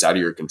actor, it's out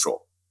of your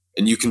control.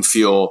 And you can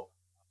feel,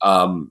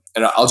 and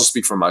I'll just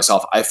speak for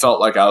myself, I felt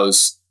like I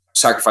was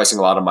sacrificing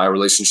a lot of my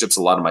relationships,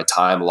 a lot of my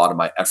time, a lot of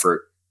my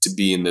effort to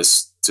be in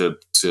this, to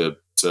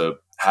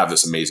have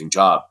this amazing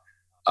job.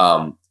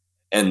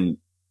 And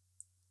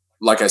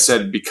like I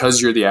said,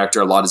 because you're the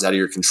actor, a lot is out of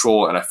your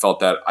control. And I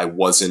felt that I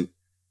wasn't,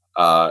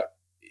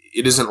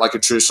 it isn't like a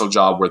traditional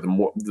job where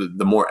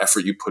the more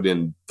effort you put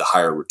in, the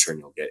higher return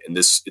you'll get. And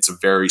it's a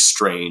very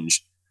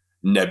strange,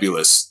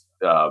 nebulous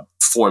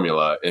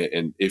formula,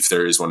 and if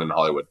there is one in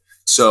Hollywood.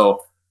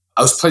 So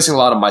I was placing a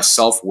lot of my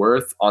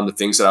self-worth on the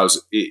things that I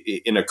was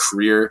in a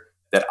career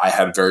that I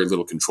had very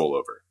little control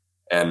over.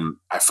 And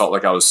I felt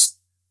like I was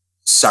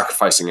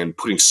sacrificing and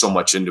putting so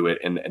much into it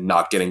and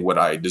not getting what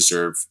I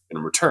deserve in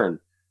return.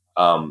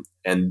 And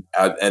like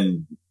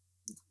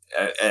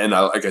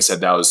I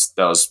said, that was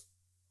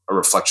a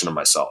reflection of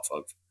myself.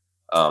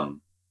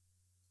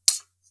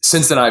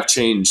 Since then I've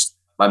changed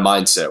my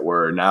mindset,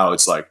 where now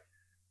it's like,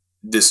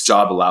 this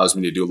job allows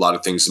me to do a lot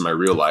of things in my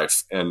real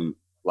life. And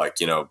like,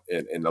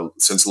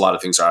 since a lot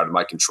of things are out of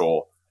my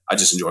control, I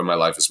just enjoy my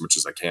life as much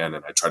as I can.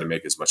 And I try to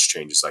make as much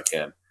change as I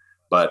can.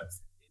 But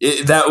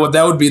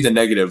that would be the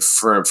negative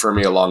for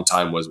me a long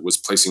time was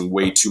placing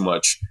way too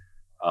much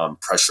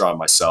pressure on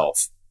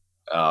myself,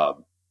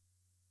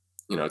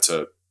 you know,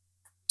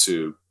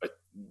 to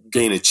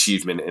gain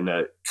achievement in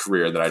a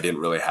career that I didn't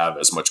really have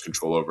as much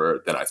control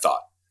over than I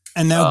thought.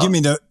 And now give me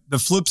the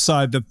flip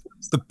side, the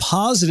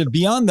positive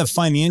beyond the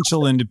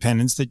financial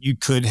independence that you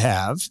could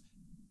have.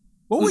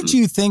 What would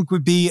you think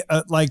would be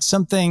like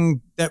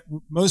something that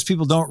most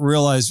people don't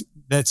realize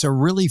that's a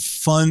really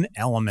fun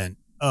element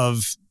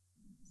of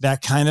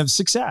that kind of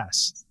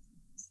success?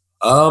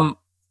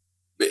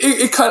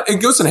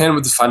 It goes in hand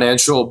with the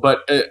financial,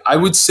 but I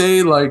would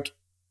say like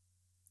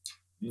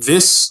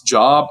this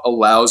job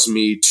allows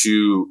me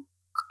to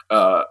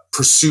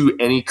pursue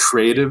any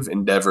creative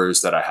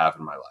endeavors that I have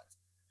in my life.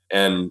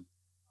 And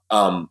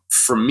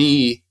for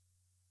me,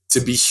 to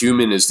be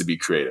human is to be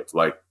creative.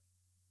 Like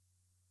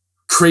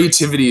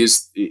creativity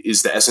is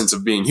the essence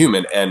of being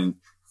human. And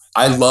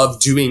I love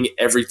doing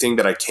everything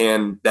that I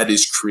can that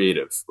is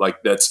creative.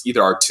 Like that's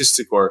either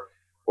artistic or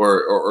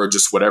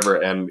just whatever.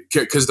 And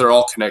because they're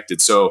all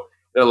connected. So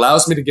it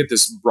allows me to get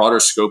this broader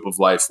scope of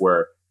life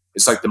where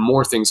it's like the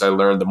more things I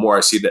learn, the more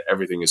I see that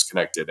everything is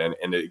connected.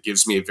 And it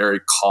gives me a very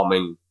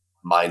calming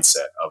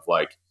mindset of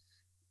like,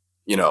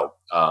 you know,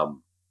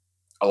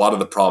 a lot of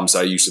the problems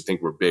I used to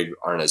think were big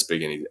aren't as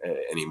big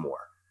anymore.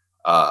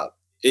 And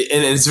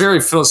it's a very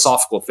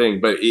philosophical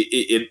thing, but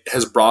it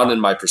has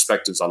broadened my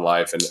perspectives on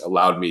life and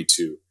allowed me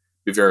to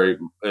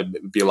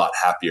be a lot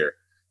happier,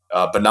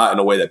 but not in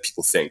a way that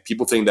people think.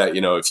 People think that,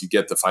 you know, if you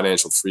get the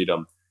financial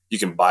freedom, you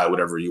can buy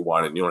whatever you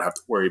want and you don't have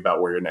to worry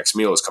about where your next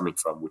meal is coming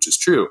from, which is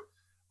true.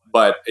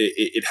 But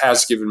it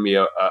has given me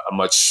a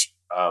much,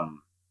 I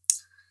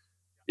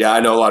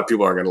know a lot of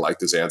people aren't going to like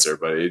this answer,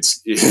 but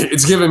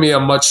it's given me a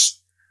much,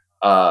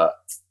 I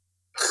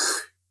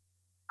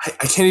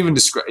can't even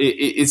describe it.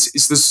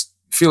 It's this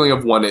feeling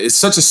of one. It's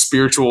such a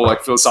spiritual,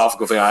 like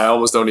philosophical thing. I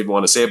almost don't even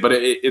want to say it, but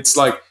it's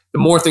like the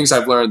more things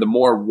I've learned, the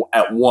more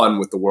at one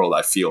with the world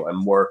I feel, and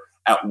more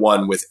at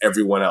one with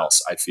everyone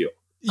else I feel.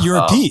 You're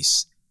at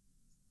peace.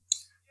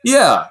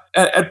 Yeah,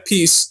 at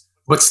peace,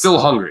 but still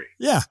hungry.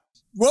 Yeah.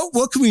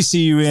 What can we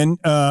see you in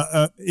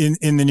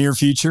the near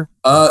future?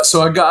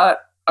 So I got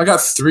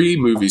 3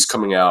 movies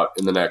coming out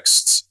in the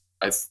next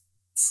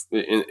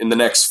in the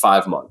next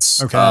 5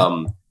 months.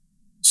 Okay.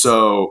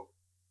 So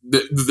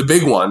the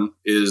big one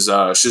is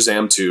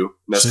Shazam 2. And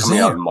that's coming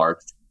out in March.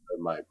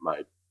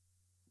 My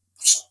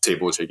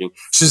table is shaking.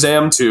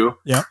 Shazam 2.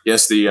 Yeah.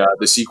 Yes, the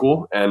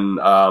sequel,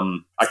 and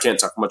I can't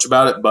talk much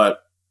about it,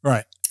 but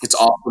right. It's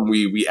awesome.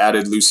 We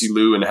added Lucy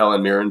Liu and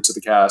Helen Mirren to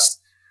the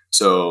cast,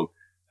 so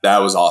that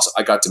was awesome.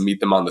 I got to meet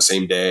them on the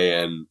same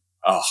day, and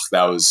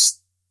that was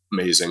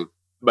amazing.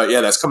 But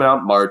yeah, that's coming out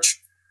in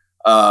March.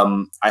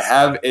 I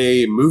have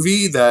a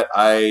movie that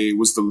I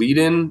was the lead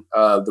in,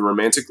 the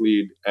romantic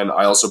lead, and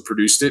I also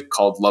produced it,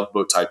 called Love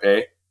Boat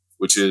Taipei,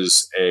 which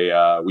is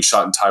we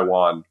shot in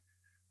Taiwan.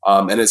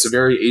 And it's a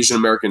very Asian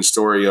American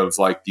story of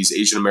like these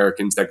Asian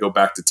Americans that go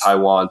back to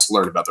Taiwan to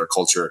learn about their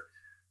culture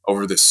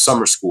over this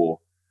summer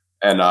school.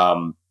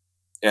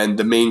 And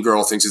the main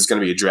girl thinks it's going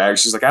to be a drag.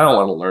 She's like, I don't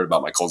want to learn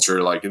about my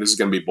culture. Like, this is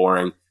going to be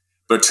boring.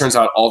 But it turns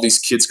out all these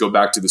kids go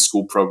back to the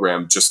school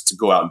program just to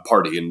go out and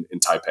party in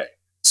Taipei.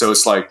 So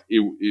it's like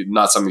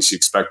not something she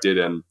expected.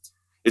 And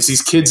it's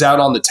these kids out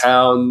on the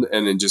town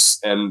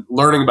and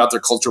learning about their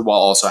culture while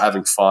also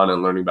having fun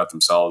and learning about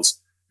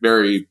themselves.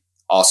 Very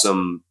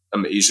awesome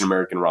Asian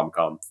American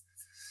rom-com.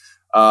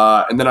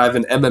 And then I have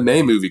an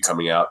MMA movie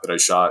coming out that I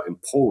shot in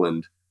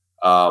Poland.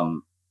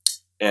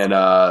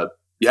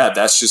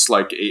 That's just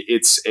like,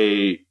 it's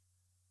a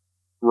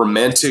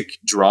romantic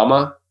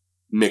drama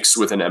mixed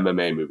with an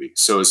MMA movie.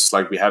 So it's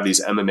like we have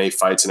these MMA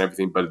fights and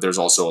everything, but there's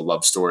also a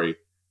love story.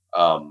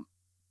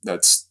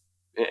 It's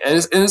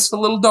a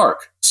little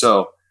dark.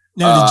 So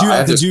now, did you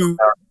have to do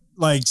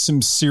like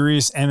some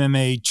serious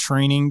MMA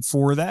training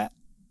for that?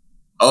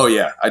 Oh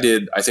yeah, I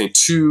did. I think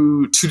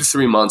 2 to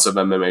 3 months of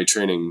MMA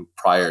training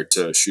prior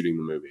to shooting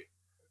the movie.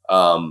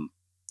 Who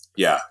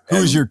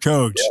was your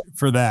coach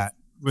for that?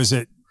 Was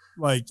it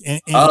like?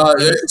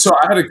 So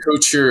I had a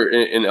coach here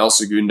in El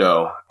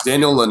Segundo,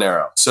 Daniel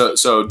Lanero.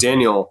 So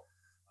Daniel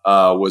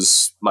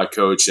was my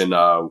coach, and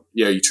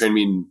he trained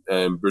me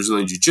in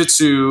Brazilian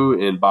Jiu-Jitsu,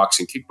 in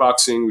boxing,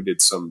 kickboxing. We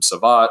did some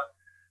savate.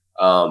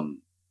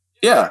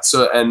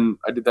 So and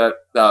I did that.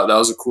 That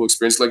was a cool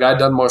experience. Like, I'd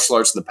done martial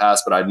arts in the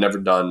past, but I'd never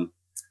done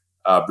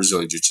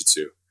Brazilian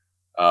Jiu-Jitsu.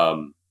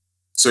 And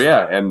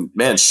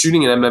man,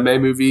 shooting an MMA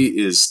movie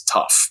is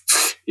tough.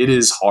 It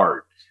is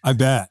hard. I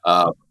bet.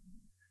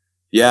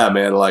 Yeah,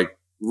 man, like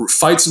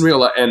fights in real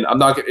life, and I'm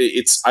not going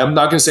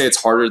to say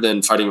it's harder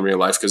than fighting in real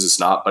life, because it's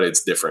not, but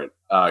it's different.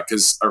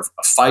 Because a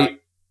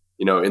fight,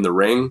 in the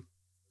ring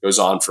goes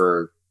on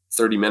for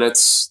 30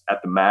 minutes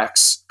at the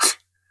max.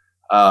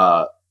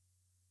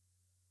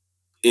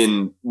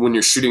 When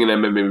you're shooting an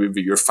MMA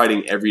movie, you're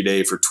fighting every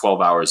day for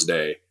 12 hours a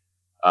day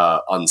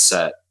on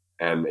set,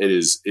 and it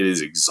is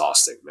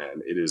exhausting,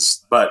 man. It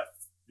is, but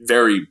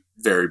very,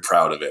 very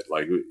proud of it.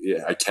 Like,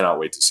 I cannot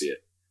wait to see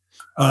it.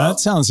 That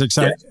sounds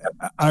exciting.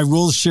 Yeah. I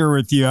will share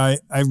with you. I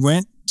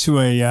went to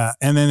a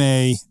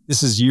MMA.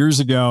 This is years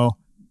ago.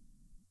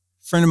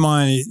 A friend of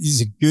mine,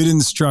 he's a good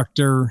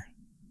instructor,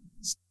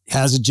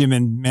 has a gym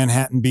in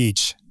Manhattan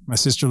Beach. My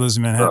sister lives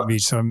in Manhattan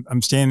Beach. So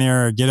I'm staying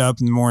there. I get up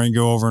in the morning,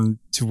 go over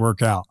to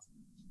work out.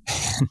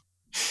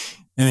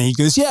 And he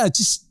goes, yeah,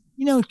 just,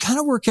 kind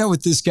of work out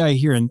with this guy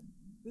here. And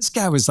this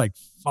guy was like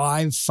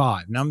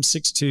 5'5". Now I'm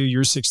 6'2",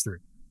 you're 6'3".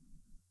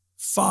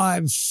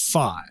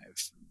 5'5",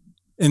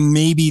 and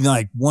maybe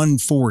like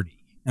 140.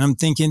 And I'm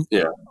thinking,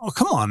 oh,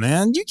 come on,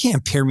 man. You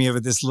can't pair me up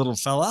with this little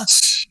fella.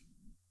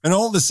 And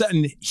all of a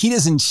sudden, he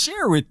doesn't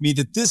share with me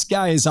that this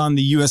guy is on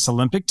the U.S.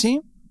 Olympic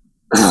team.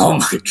 Oh,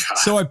 my God.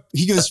 So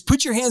he goes,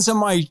 put your hands on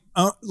my,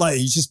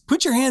 just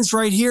put your hands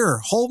right here.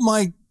 Hold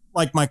my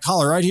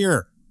collar right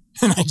here.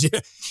 And I do.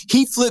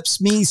 He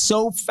flips me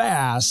so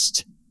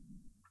fast.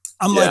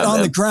 I'm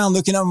on the ground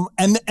looking at him.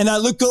 And I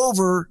look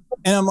over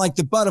and I'm like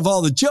the butt of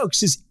all the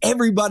jokes is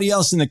everybody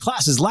else in the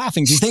class is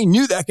laughing because they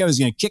knew that guy was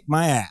going to kick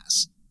my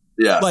ass.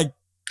 Yeah. Like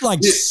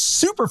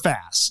super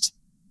fast.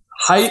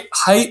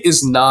 Height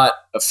is not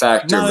a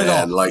factor, not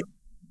man. Like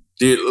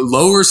the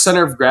lower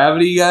center of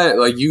gravity guy,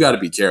 like you got to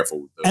be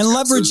careful with those and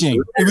guys. Leveraging.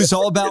 It was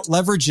all about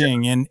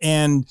leveraging.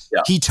 And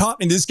he taught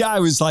me, this guy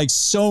was like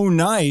so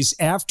nice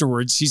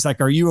afterwards. He's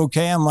like, are you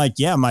okay? I'm like,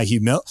 yeah,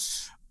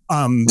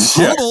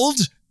 humbled,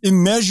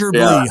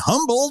 immeasurably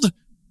humbled.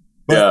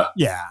 But,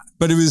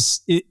 but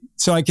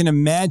so I can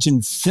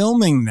imagine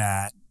filming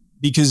that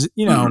because,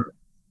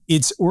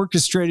 it's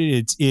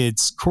orchestrated,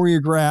 it's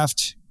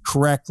choreographed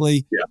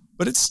correctly,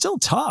 but it's still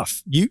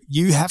tough.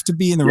 You have to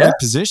be in the right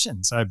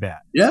positions, I bet.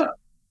 Yeah.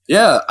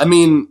 Yeah. I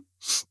mean,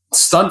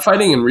 stunt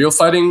fighting and real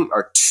fighting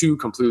are two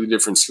completely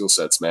different skill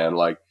sets, man.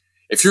 Like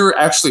if you're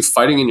actually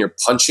fighting and you're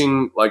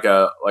punching like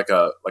a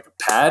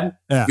pad,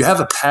 you have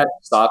a pad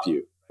to stop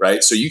you,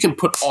 right? So you can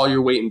put all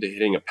your weight into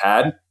hitting a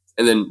pad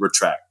and then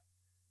retract.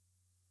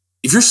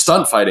 If you're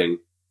stunt fighting,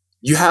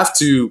 you have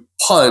to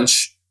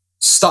punch,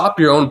 stop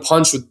your own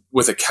punch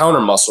with a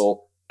counter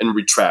muscle and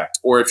retract.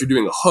 Or if you're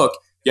doing a hook,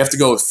 you have to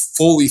go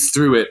fully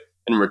through it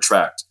and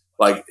retract.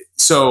 Like,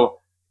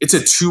 so it's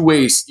a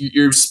two-way,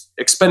 you're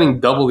expending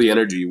double the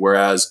energy.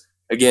 Whereas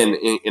again,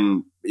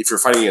 if you're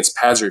fighting against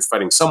pads or you're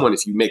fighting someone,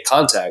 if you make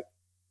contact,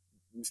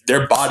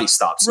 their body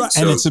stops. Right.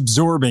 And it's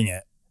absorbing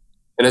it.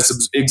 And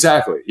it's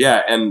exactly.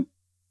 Yeah. And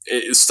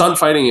stunt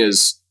fighting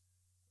is,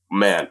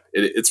 man,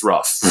 it's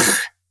rough.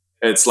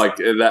 It's like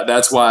that.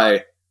 That's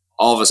why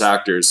all of us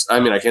actors, I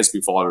mean, I can't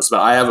speak for all of us, but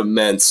I have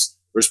immense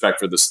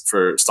respect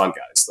for stunt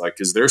guys. Like,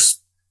 cause they're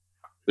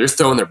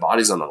throwing their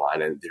bodies on the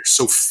line and they're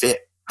so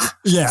fit.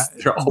 Yeah.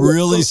 They're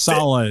really so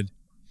solid.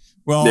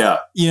 Well,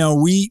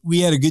 we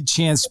had a good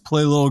chance to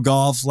play a little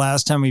golf.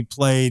 Last time we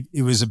played,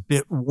 it was a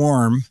bit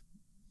warm.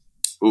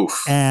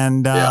 Oof.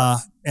 And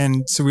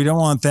so we don't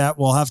want that.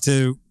 We'll have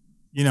to,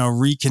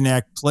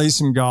 reconnect, play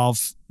some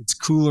golf. It's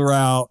cooler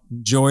out,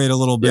 enjoy it a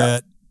little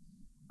bit.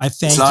 I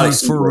thank you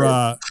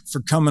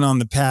for coming on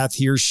the path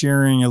here,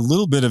 sharing a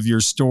little bit of your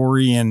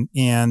story and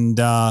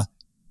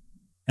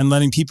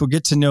letting people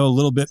get to know a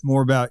little bit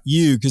more about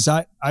you. Cause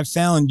I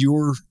found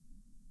your,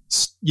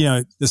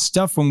 the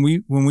stuff when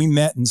we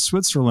met in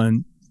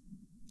Switzerland,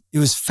 it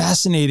was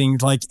fascinating.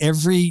 Like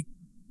everything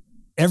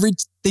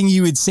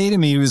you would say to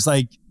me was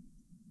like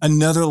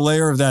another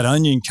layer of that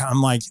onion.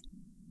 I'm like,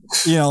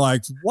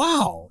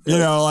 wow,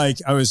 like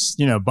I was,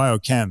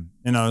 biochem,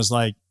 and I was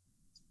like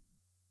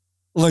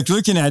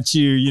looking at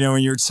you,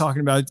 when you were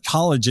talking about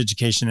college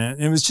education, and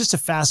it was just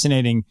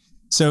fascinating.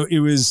 So it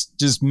was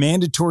just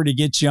mandatory to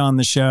get you on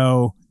the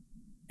show,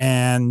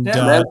 and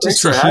man,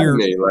 thanks for having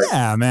me.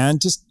 Man,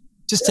 just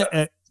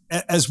to,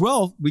 as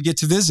well, we get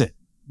to visit,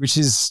 which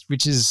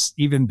is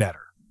even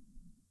better.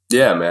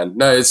 Yeah, man.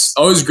 No, it's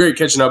always great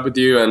catching up with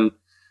you, and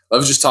I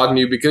was just talking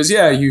to you because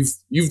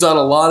you've done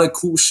a lot of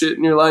cool shit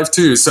in your life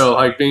too. So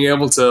like being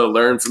able to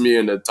learn from you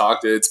and to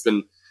talk to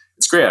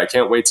it's great. I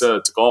can't wait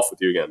to golf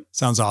with you again.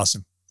 Sounds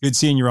awesome. Good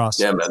seeing you,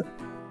 Ross. Yeah, man.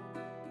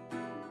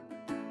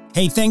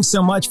 Hey, thanks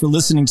so much for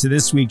listening to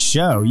this week's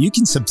show. You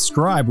can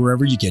subscribe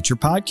wherever you get your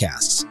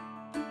podcasts.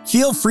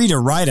 Feel free to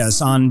write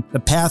us on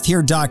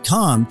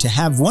thepathhere.com to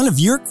have one of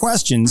your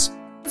questions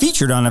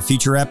featured on a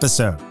future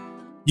episode.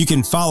 You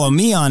can follow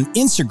me on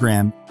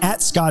Instagram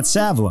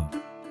 @ScottSavlo.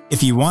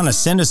 If you want to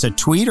send us a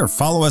tweet or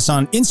follow us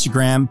on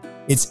Instagram,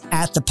 it's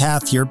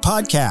 @thepathhere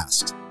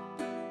podcast.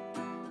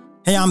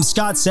 Hey, I'm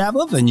Scott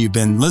Savlov, and you've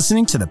been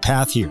listening to The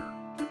Path Here.